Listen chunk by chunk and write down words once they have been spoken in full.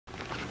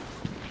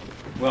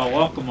Well,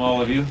 welcome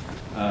all of you.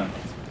 I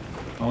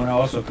want to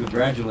also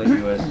congratulate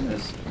you,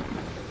 as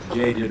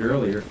Jay did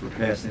earlier, for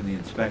passing the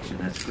inspection.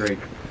 That's great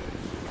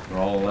for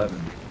all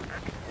 11.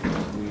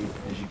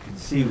 As you can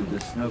see, the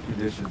snow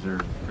conditions are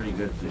pretty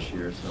good this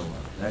year, so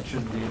that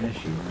shouldn't be an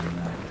issue.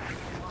 And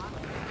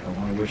I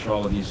want to wish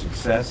all of you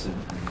success and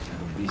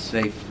be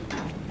safe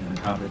in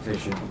the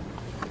competition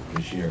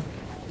this year.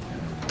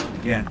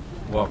 Again,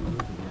 welcome.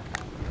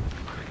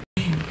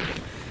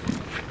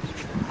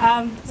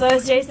 So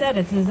as Jay said,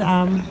 this is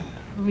a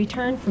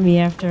return for me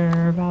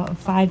after about a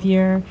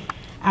 5-year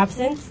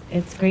absence.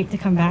 It's great to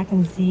come back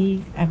and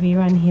see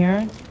everyone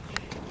here.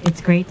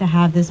 It's great to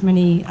have this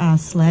many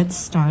sleds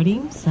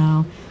starting,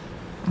 so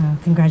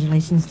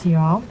congratulations to you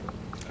all.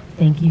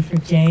 Thank you for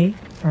Jay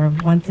for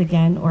once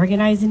again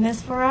organizing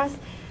this for us.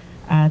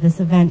 This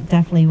event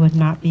definitely would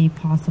not be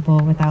possible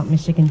without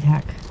Michigan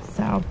Tech.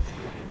 So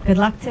good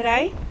luck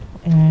today,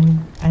 and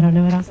I don't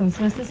know what else I'm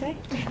supposed to say.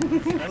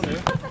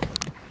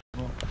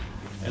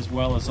 As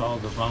well as all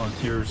the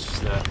volunteers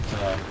that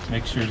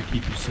make sure to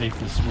keep you safe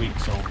this week.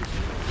 So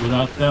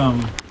without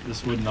them,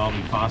 this wouldn't all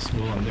be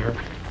possible, and they're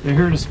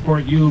here to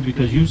support you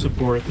because you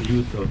support the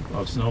youth of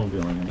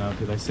snowmobiling. And now,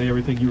 did I say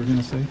everything you were going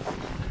to say?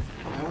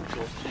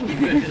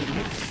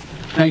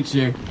 Thanks,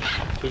 Jay.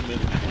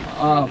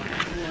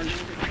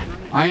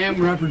 I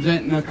am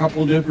representing a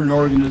couple different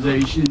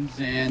organizations,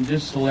 and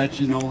just to let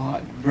you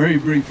know very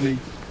briefly,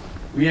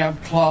 we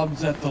have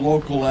clubs at the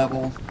local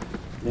level.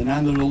 And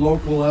under the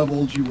local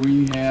levels,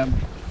 we have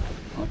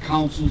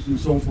councils and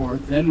so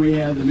forth. Then we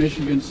have the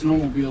Michigan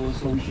Snowmobile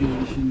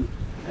Association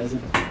as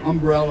an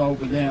umbrella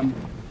over them.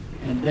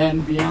 And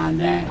then beyond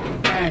that,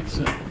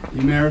 AXA,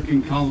 the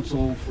American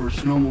Council for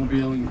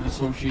Snowmobiling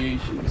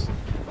Associations.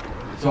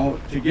 So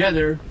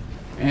together,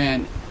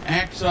 and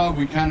AXA,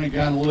 we kind of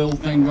got a little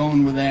thing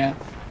going with that.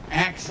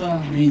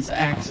 AXA means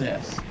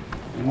access.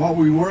 And what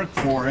we work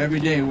for every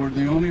day, we're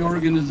the only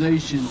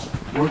organizations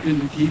working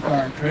to keep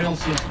our trail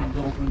systems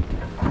open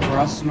for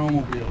us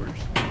snowmobilers.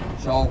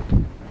 So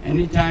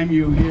anytime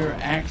you hear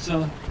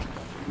AXA,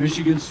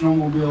 Michigan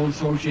Snowmobile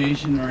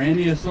Association, or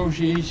any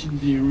association in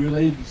the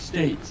related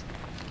states,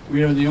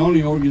 we are the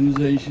only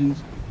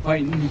organizations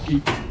fighting to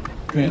keep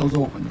trails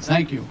open.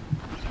 Thank you.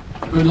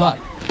 Good luck.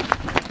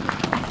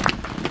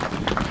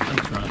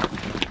 Thanks, Ron.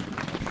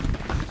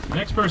 The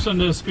next person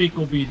to speak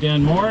will be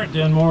Dan Moore.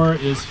 Dan Moore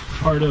is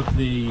part of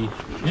the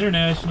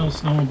International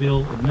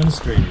Snowmobile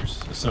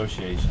Administrators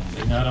Association.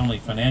 They not only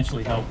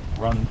financially help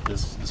run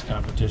this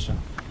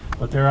competition,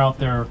 but they're out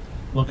there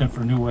looking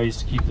for new ways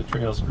to keep the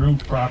trails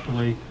groomed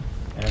properly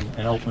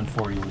and open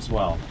for you as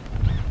well.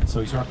 And so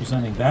he's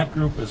representing that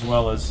group as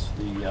well as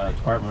the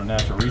Department of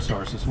Natural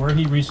Resources, where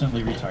he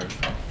recently retired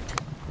from.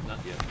 Not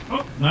yet.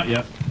 Oh, not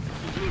yet.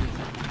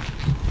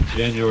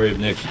 January of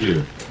next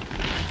year.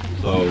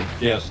 So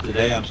yes,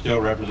 today I'm still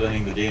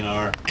representing the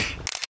DNR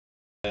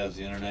as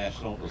the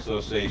International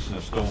Association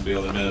of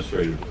Snowmobile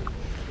Administrators.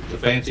 It's a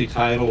fancy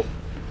title,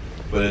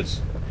 but it's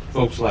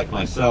folks like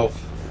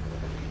myself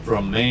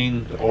from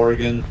Maine to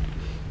Oregon,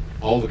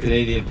 all the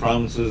Canadian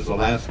provinces,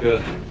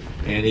 Alaska,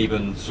 and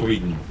even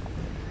Sweden.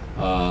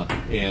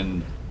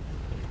 And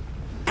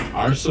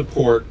our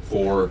support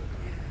for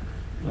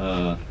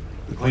the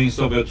Clean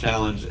Snowmobile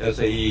Challenge,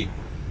 SAE,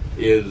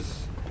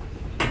 is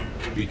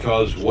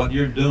because what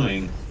you're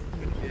doing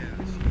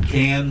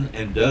can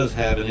and does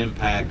have an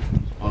impact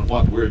on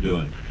what we're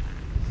doing.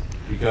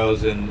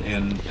 Because,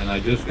 and I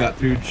just got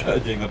through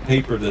judging a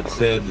paper that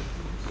said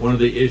one of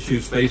the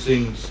issues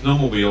facing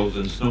snowmobiles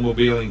and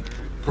snowmobiling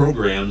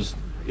programs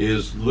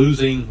is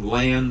losing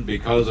land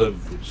because of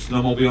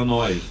snowmobile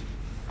noise.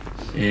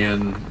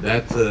 And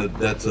that's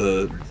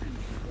a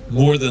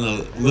more than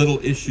a little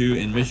issue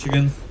in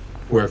Michigan,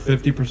 where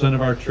 50%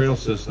 of our trail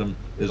system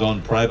is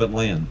on private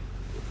land.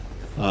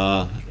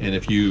 And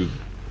if you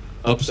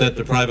upset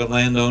the private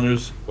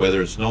landowners,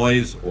 whether it's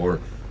noise or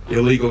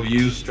illegal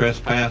use,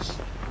 trespass,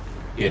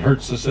 it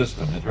hurts the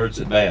system. It hurts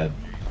it bad.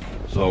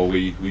 So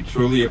we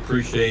truly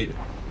appreciate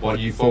what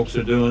you folks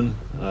are doing,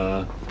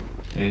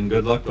 and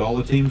good luck to all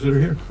the teams that are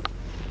here.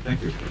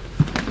 Thank you.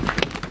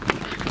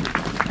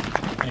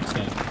 Thanks,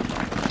 Dan.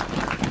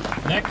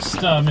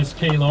 Next, Ms.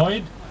 Kay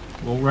Lloyd,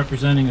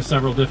 representing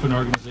several different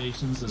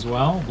organizations as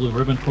well. Blue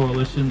Ribbon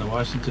Coalition, the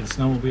Washington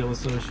Snowmobile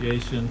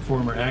Association,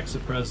 former AXA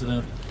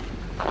president,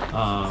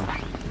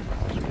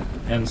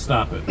 and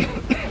Stop It.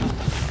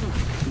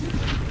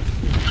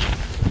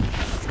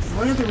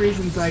 One of the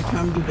reasons I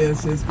come to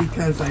this is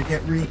because I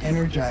get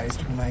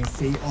re-energized when I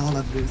see all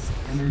of this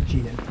energy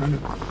in front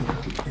of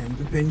me and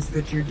the things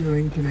that you're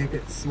doing to make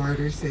it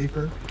smarter,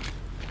 safer.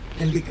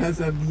 And because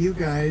of you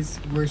guys,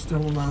 we're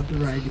still allowed to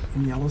ride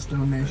in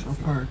Yellowstone National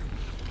Park.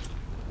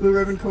 Blue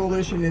Ribbon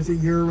Coalition is a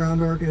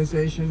year-round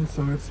organization,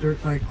 so it's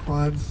dirt bike,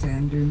 quads,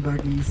 sand dune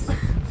buggies,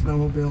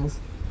 snowmobiles,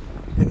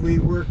 and we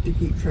work to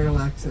keep trail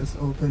access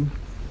open.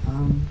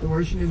 The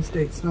Washington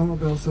State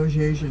Snowmobile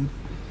Association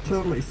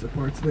totally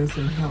supports this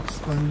and helps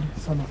fund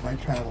some of my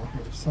travel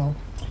here. So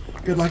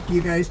good luck to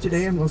you guys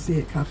today, and we'll see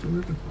you at Copper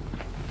Ribbon.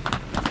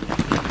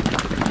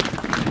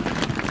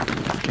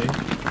 Okay.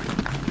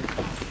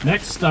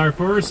 Next, our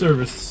Forest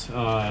Service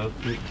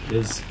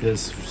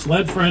is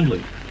sled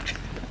friendly,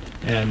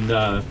 and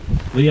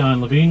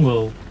Leon Levine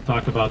will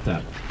talk about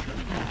that.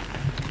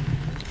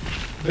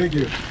 Thank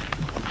you.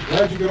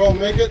 Glad you could all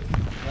make it.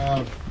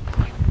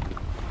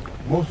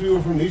 Most of you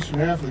are from the eastern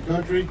half of the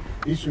country,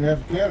 eastern half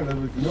of Canada,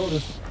 but if you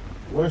notice,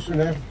 the western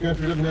half of the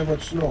country doesn't have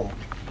much snow.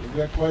 We've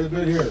got quite a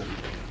bit here,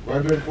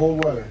 quite a bit of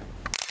cold weather.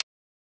 If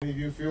any of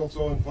you feel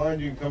so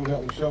inclined, you can come and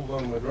help me shovel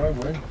down my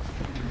driveway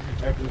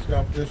after this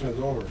competition is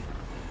over.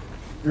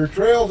 Your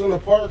trails in the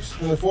parks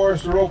and the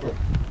forests are open.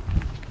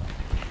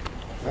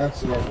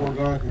 That's a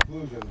foregone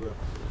conclusion, but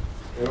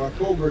in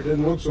October it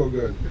didn't look so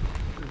good.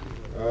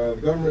 The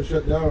government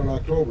shut down in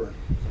October,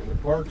 and the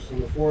parks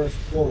and the forests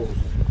closed.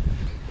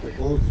 They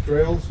closed the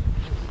trails.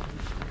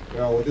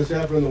 Now, would this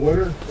happen in the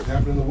winter? It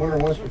happened in the winter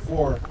once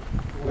before,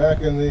 back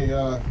in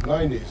the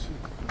 90s.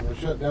 They were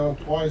shut down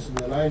twice in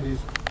the 90s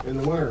in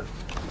the winter.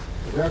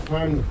 At that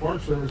time, the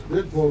Park Service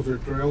did close their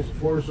trails. The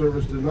Forest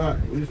Service did not.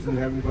 We just didn't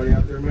have anybody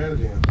out there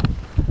managing them.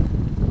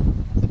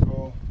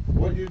 So,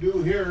 what you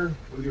do here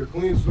with your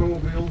clean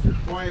snowmobiles, your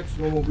quiet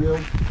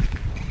snowmobiles,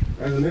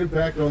 has an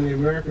impact on the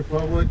American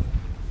public,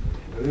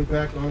 an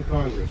impact on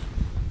Congress.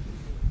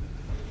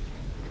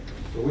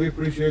 So we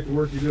appreciate the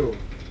work you do.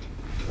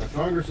 Now,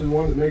 Congress is the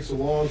one that makes the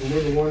laws, and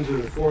we're the ones that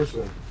enforce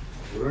them.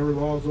 Whatever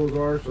laws those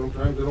are,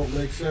 sometimes they don't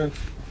make sense.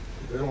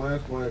 They don't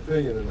ask my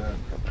opinion in that.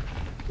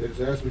 They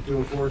just ask me to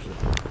enforce it.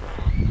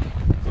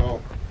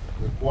 So,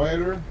 the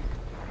quieter,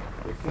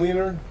 the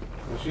cleaner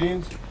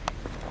machines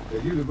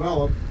that you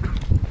develop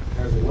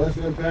has a less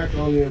impact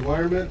on the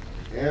environment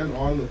and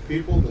on the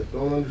people that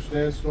don't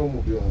understand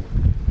snowmobiling.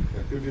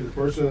 That could be the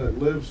person that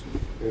lives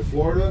in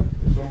Florida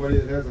or somebody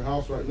that has a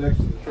house right next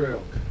to the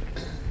trail.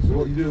 So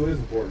what you do is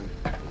important.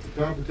 It's a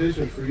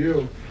competition for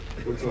you,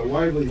 but it's a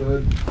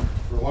livelihood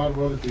for a lot of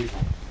other people.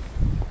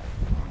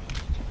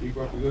 Keep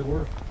up the good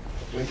work.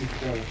 Thank you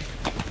for coming.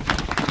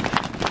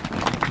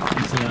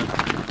 Thanks, Leon.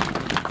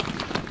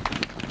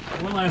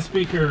 One last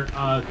speaker.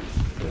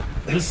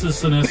 This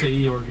is an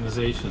SAE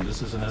organization.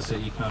 This is an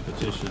SAE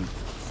competition,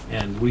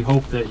 and we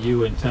hope that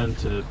you intend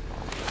to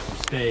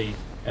stay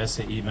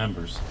SAE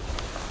members.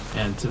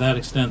 And to that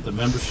extent, the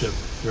membership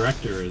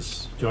director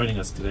is joining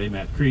us today,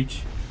 Matt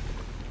Creech.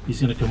 He's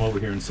going to come over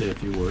here and say a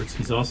few words.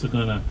 He's also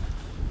going to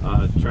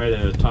try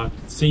to talk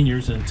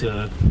seniors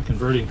into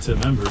converting to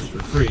members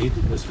for free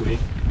this week.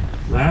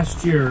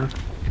 Last year,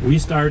 we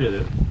started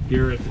it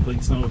here at the Clean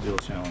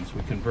Snowmobile Challenge.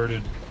 We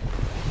converted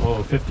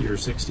 50 or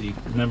 60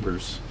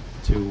 members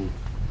to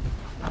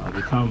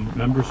become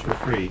members for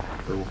free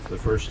for the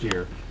first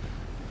year.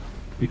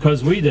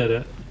 Because we did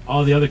it,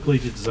 all the other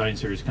Collegiate Design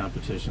Series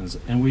competitions,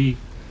 and we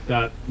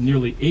got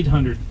nearly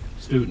 800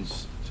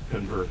 students to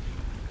convert,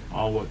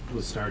 all what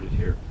was started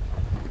here.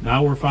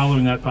 Now we're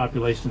following that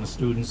population of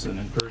students and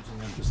encouraging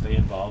them to stay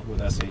involved with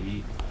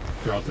SAE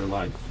throughout their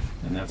life,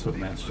 and that's what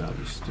Matt's job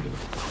is to do.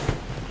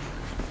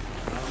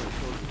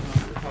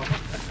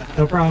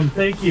 No problem.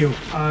 Thank you.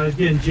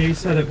 Again, Jay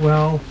said it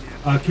well.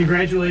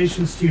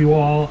 Congratulations to you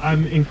all.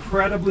 I'm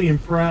incredibly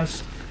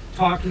impressed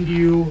talking to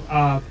you.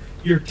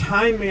 Your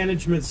time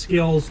management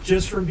skills,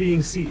 just from being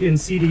in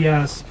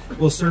CDS,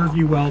 will serve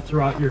you well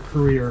throughout your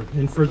career.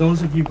 And for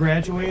those of you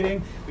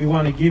graduating, we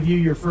want to give you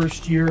your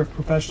first year of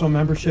professional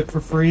membership for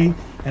free.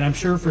 And I'm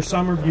sure for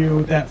some of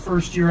you, that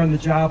first year on the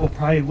job will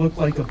probably look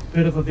like a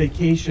bit of a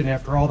vacation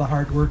after all the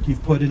hard work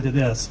you've put into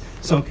this.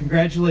 So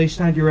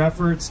congratulations on your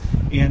efforts.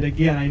 And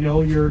again, I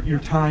know your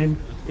time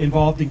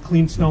involved in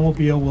Clean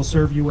Snowmobile will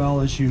serve you well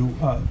as you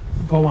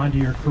go on to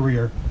your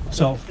career.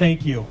 So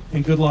thank you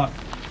and good luck.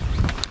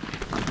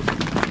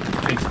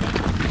 Thanks,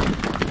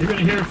 man. You're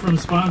going to hear from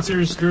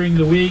sponsors during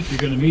the week. You're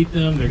going to meet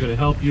them. They're going to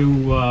help you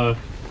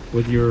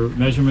with your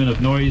measurement of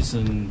noise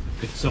and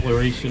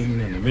acceleration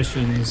and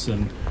emissions.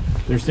 And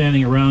they're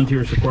standing around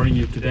here supporting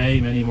you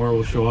today. Many more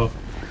will show up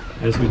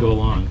as we go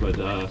along.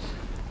 But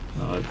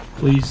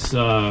please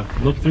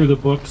look through the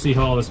book, see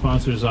how all the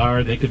sponsors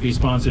are. They could be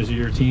sponsors of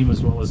your team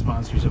as well as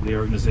sponsors of the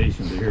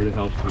organization. They're here to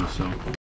help you. So.